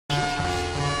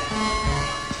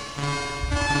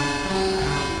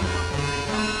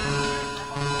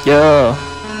Yeah.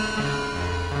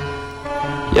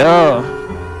 Yeah.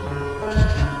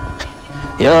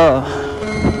 Yeah.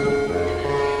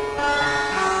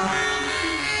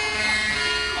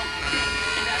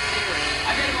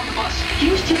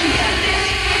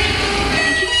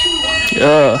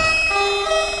 Yeah.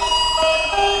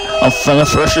 I'm feeling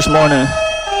fresh this morning.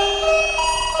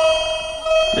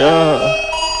 Yeah.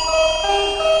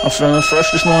 I'm feeling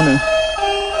fresh this morning.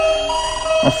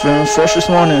 I'm feeling fresh this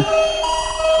morning.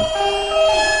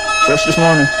 Fresh this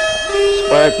morning.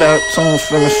 Swagged out tune,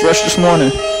 feeling fresh this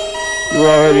morning. You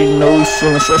already know we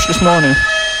feeling fresh this morning.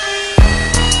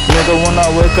 Nigga, when I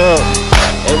wake up,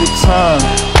 every time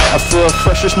I feel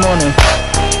fresh this morning.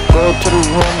 Go to the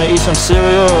room and eat some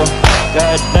cereal.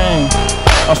 God dang,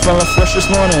 I'm feeling fresh this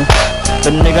morning.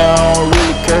 But nigga, I don't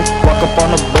really care. Walk up on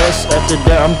the bus, after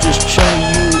that I'm just chilling.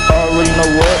 You already know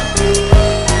what.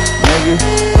 Nigga,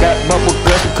 got bubble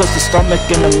guts because the stomach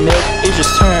and the milk, it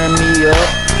just turned me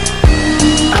up.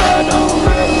 I don't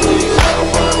really know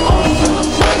what I'm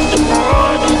feeling fresh this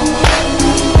morning.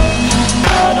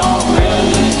 I don't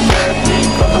really care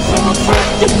because I'm feeling fresh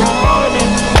this morning.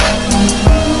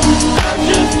 I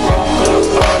just woke up,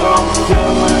 but I'm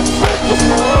feeling fresh this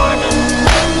morning.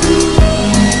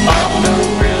 I'm the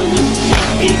realest shit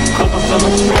because I'm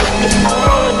feeling fresh this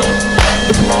morning.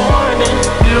 This morning.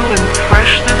 Feeling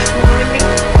fresh this morning.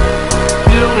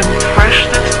 Feeling fresh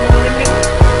this morning.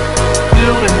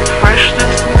 Feeling fresh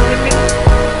this morning.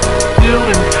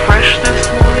 Feeling fresh this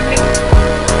morning.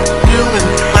 Feeling fresh this morning.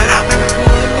 Feeling fresh this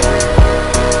morning.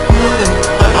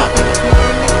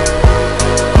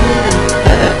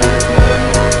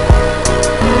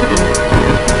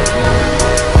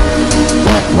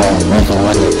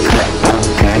 What you cut,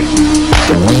 okay?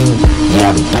 The weed,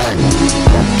 yeah, I'm done.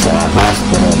 Went to the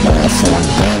hospital, but I said I'm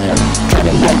dead. Try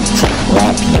to get checked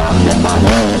up, yeah, I'm in my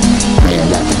hood. Laying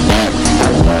at the bed,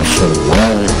 I don't know if you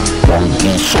would. Won't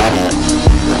get shot up,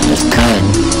 I just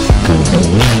couldn't do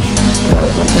me.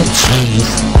 Roll with the cheese.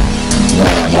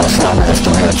 Yeah, Yosama is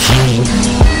the real cheese.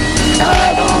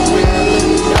 I don't